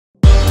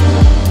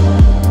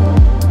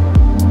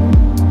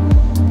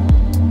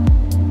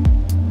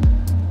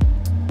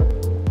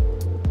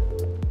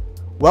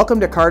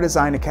Welcome to Car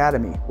Design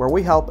Academy, where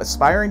we help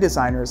aspiring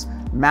designers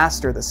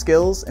master the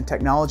skills and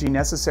technology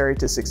necessary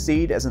to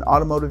succeed as an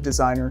automotive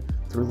designer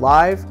through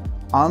live,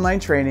 online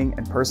training,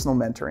 and personal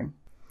mentoring.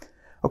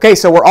 Okay,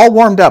 so we're all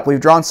warmed up. We've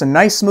drawn some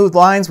nice smooth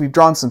lines, we've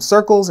drawn some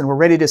circles, and we're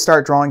ready to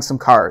start drawing some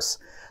cars.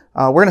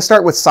 We're going to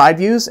start with side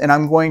views, and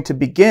I'm going to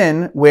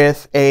begin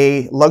with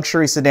a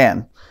luxury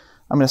sedan.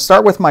 I'm going to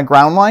start with my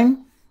ground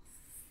line.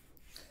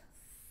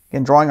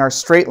 Again, drawing our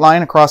straight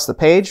line across the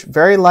page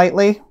very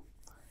lightly.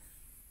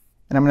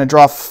 And I'm going to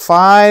draw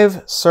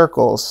 5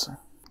 circles.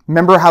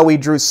 Remember how we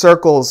drew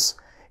circles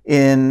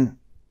in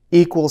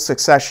equal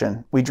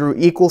succession. We drew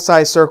equal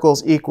sized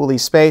circles, equally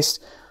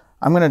spaced.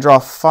 I'm going to draw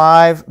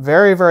 5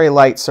 very, very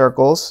light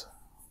circles.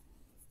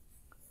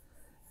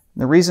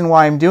 And the reason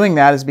why I'm doing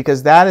that is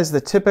because that is the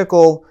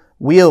typical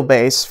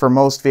wheelbase for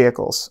most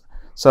vehicles.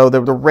 So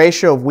the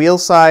ratio of wheel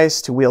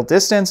size to wheel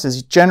distance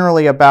is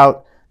generally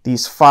about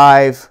these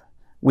 5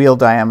 wheel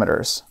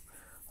diameters.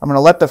 I'm going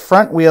to let the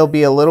front wheel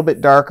be a little bit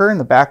darker and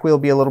the back wheel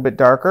be a little bit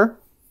darker.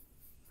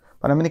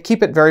 But I'm going to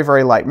keep it very,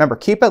 very light. Remember,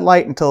 keep it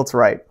light until it's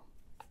right.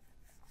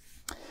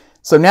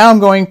 So now I'm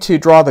going to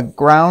draw the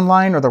ground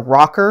line, or the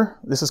rocker.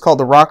 This is called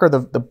the rocker,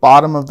 the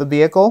bottom of the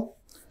vehicle.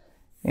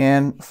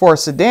 And for a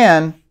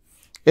sedan,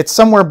 it's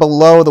somewhere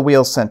below the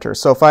wheel center.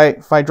 So if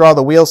I draw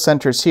the wheel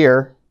centers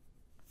here,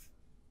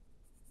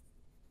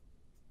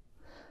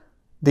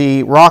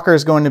 the rocker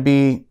is going to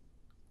be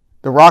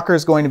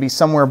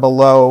somewhere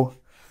below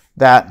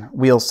that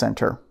wheel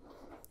center.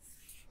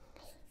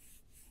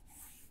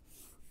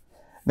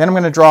 Then I'm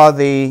going to draw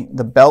the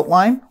belt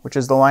line, which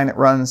is the line that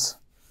runs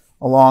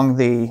along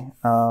the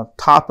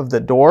top of the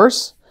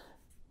doors.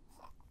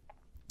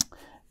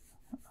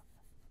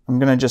 I'm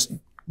going to just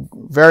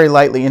very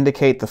lightly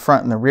indicate the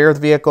front and the rear of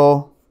the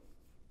vehicle.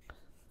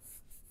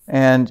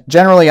 And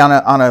generally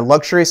on a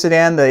luxury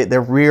sedan, the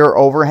rear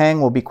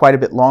overhang will be quite a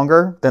bit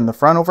longer than the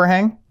front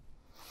overhang.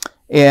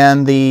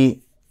 And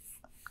the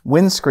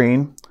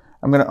windscreen,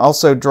 I'm going to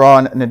also draw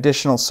an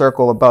additional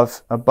circle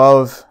above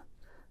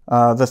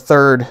the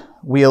third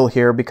wheel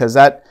here, because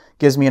that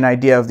gives me an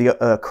idea of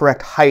the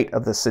correct height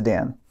of the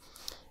sedan.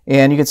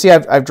 And you can see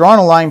I've drawn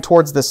a line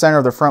towards the center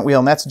of the front wheel,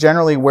 and that's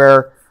generally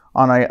where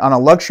on a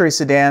luxury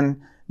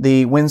sedan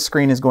the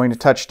windscreen is going to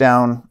touch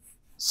down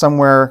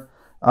somewhere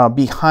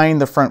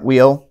behind the front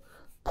wheel,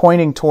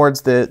 pointing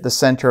towards the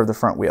center of the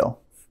front wheel.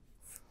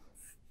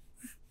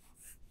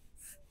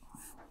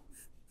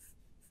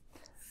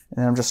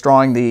 And I'm just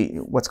drawing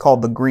what's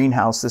called the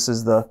greenhouse. This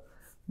is the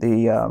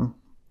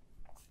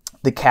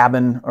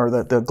cabin, or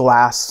the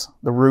glass,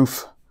 the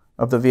roof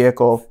of the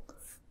vehicle.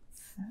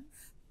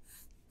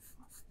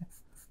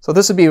 So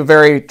this would be a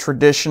very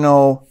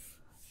traditional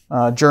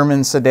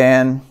German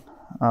sedan,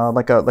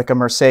 like a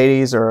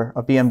Mercedes or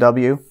a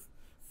BMW.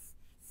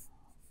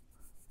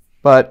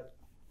 But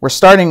we're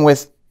starting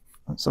with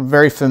some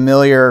very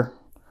familiar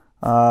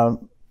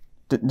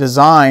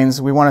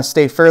designs. We want to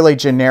stay fairly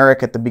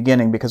generic at the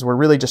beginning because we're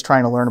really just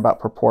trying to learn about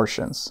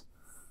proportions.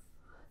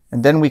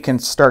 And then we can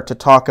start to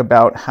talk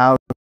about how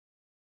to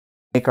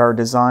make our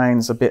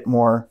designs a bit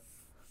more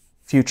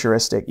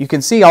futuristic. You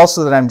can see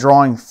also that I'm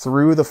drawing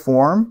through the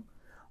form.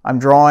 I'm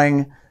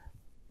drawing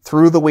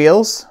through the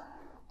wheels.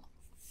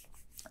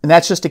 And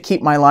that's just to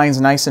keep my lines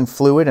nice and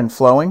fluid and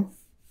flowing.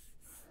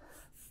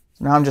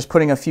 So now I'm just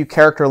putting a few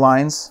character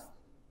lines.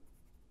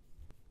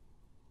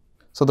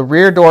 So the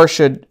rear door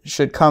should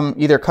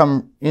either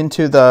come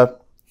into the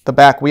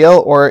back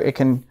wheel, or it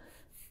can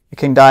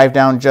dive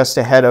down just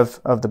ahead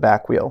of the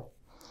back wheel.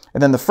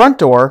 And then the front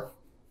door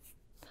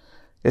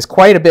is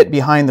quite a bit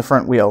behind the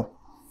front wheel.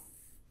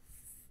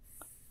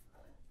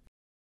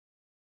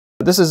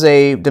 This is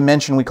a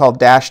dimension we call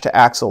dash to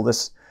axle,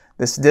 this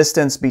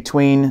distance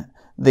between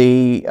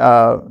the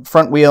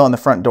front wheel and the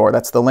front door.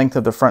 That's the length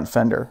of the front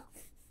fender.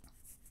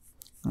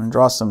 I'm going to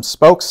draw some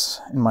spokes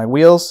in my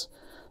wheels,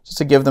 just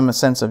to give them a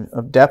sense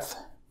of depth.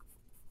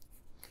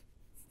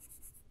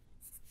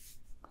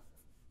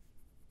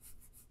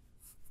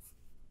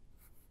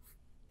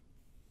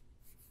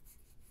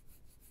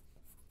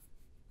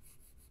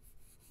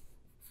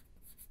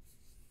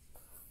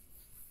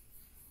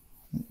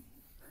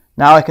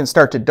 Now I can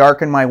start to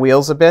darken my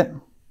wheels a bit.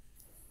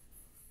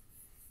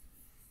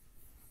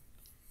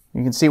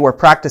 You can see where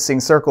practicing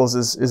circles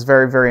is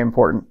very, very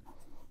important.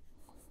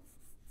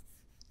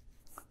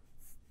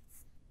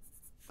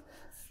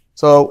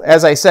 So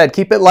as I said,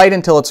 keep it light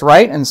until it's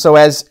right, and so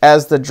as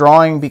the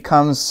drawing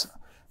becomes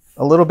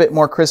a little bit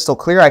more crystal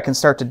clear, I can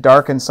start to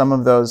darken some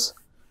of those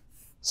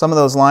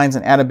lines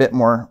and add a bit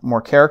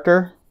more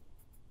character.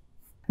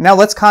 Now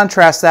let's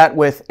contrast that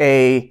with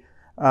a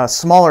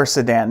smaller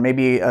sedan,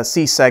 maybe a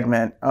C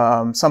segment,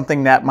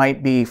 something that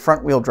might be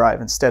front wheel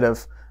drive instead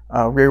of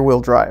rear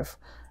wheel drive.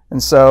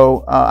 And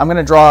so I'm going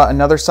to draw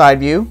another side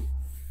view,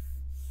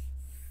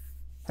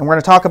 and we're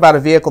going to talk about a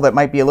vehicle that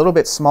might be a little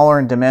bit smaller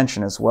in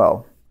dimension as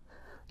well.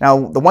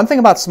 Now, the one thing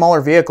about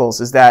smaller vehicles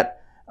is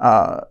that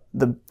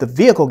the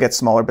vehicle gets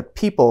smaller, but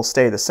people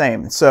stay the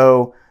same.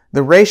 So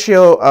the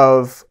ratio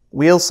of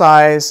wheel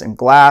size and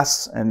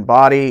glass and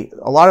body,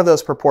 a lot of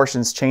those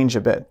proportions change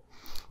a bit.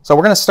 So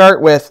we're going to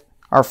start with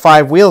our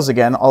 5 wheels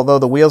again, although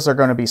the wheels are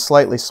going to be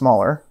slightly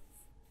smaller.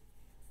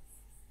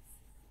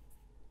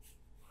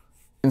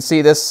 You can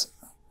see this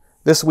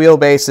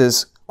wheelbase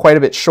is quite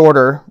a bit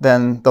shorter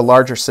than the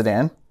larger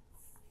sedan.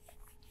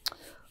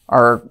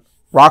 Our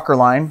rocker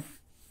line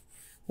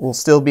will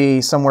still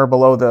be somewhere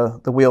below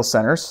the wheel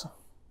centers.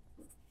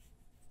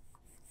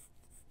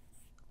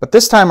 But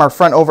this time our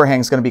front overhang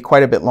is going to be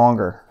quite a bit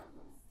longer.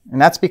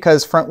 And that's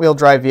because front wheel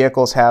drive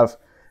vehicles have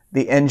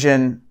the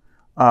engine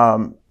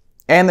and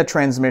the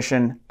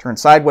transmission turned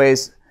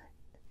sideways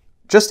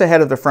just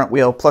ahead of the front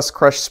wheel, plus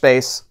crush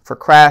space for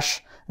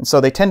crash. And so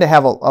they tend to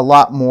have a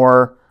lot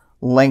more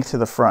length to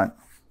the front.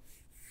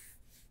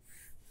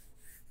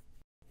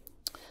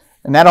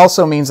 And that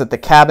also means that the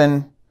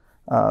cabin,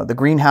 the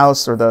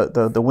greenhouse, or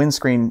the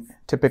windscreen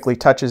typically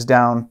touches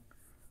down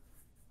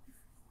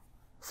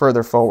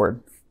further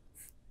forward.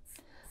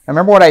 Now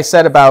remember what I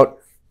said about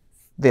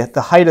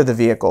the height of the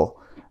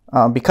vehicle.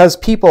 Because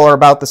people are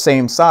about the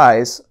same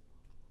size,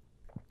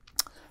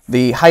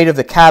 the height of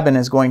the cabin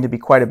is going to be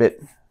quite a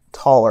bit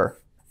taller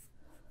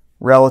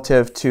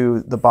relative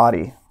to the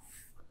body.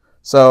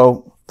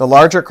 So the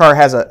larger car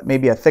has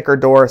maybe a thicker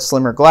door,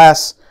 slimmer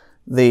glass.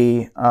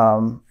 The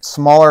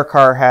smaller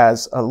car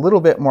has a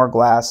little bit more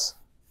glass.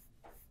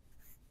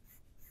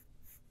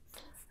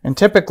 And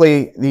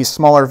typically these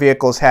smaller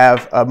vehicles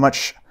have a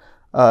much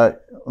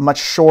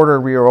shorter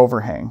rear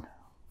overhang.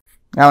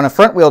 Now in a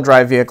front wheel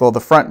drive vehicle,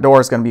 the front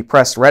door is going to be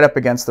pressed right up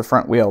against the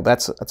front wheel.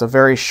 That's a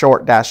very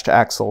short dash to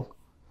axle.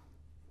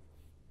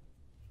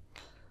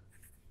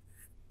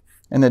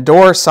 And the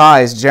door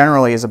size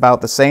generally is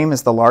about the same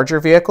as the larger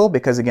vehicle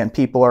because, again,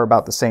 people are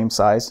about the same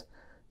size.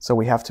 So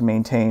we have to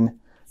maintain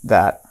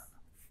that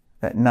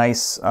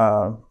nice,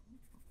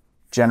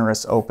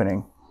 generous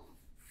opening.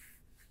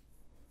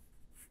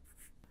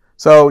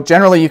 So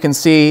generally you can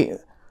see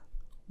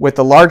with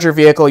the larger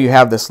vehicle you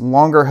have this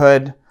longer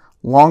hood,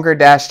 longer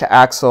dash to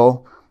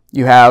axle.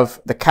 You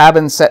have the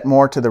cabin set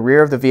more to the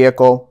rear of the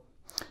vehicle.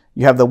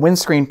 You have the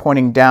windscreen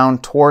pointing down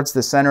towards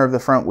the center of the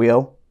front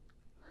wheel.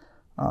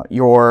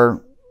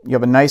 You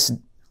have a nice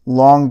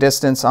long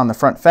distance on the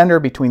front fender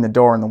between the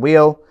door and the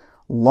wheel,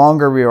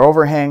 longer rear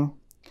overhang.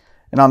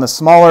 And on the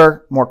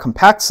smaller, more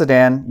compact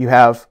sedan, you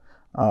have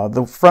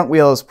the front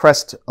wheel is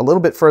pressed a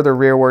little bit further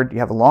rearward. You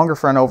have a longer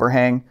front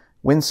overhang.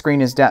 Windscreen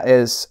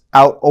is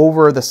out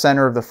over the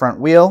center of the front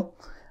wheel.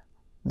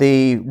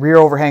 The rear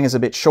overhang is a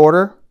bit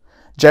shorter.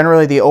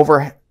 Generally, the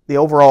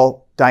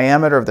overall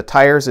diameter of the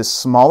tires is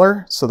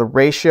smaller, so the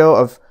ratio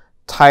of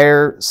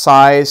tire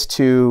size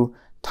to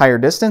tire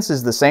distance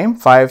is the same,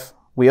 5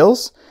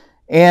 wheels,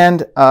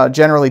 and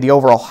generally the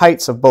overall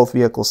heights of both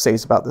vehicles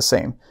stays about the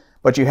same.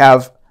 But you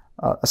have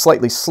a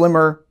slightly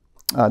slimmer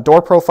door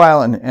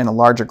profile and a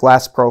larger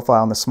glass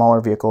profile in the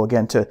smaller vehicle,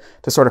 again, to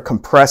sort of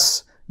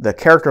compress the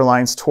character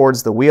lines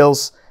towards the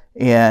wheels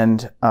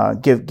and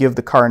give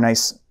the car a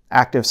nice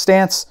active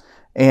stance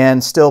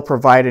and still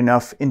provide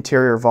enough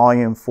interior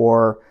volume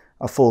for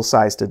a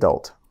full-sized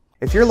adult.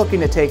 If you're looking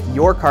to take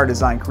your car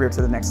design career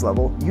to the next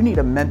level, you need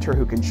a mentor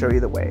who can show you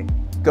the way.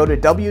 Go to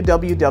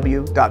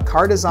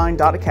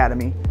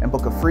www.CARDESIGN.ACADEMY and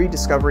book a free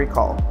discovery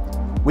call.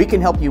 We can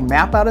help you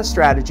map out a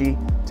strategy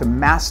to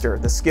master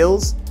the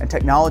skills and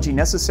technology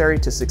necessary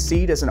to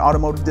succeed as an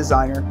automotive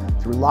designer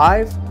through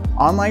live,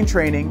 online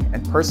training,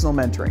 and personal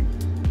mentoring.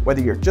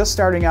 Whether you're just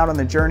starting out on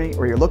the journey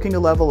or you're looking to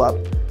level up,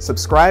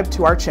 subscribe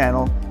to our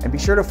channel and be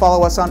sure to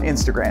follow us on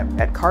Instagram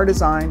at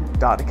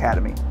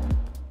CARDESIGN.ACADEMY.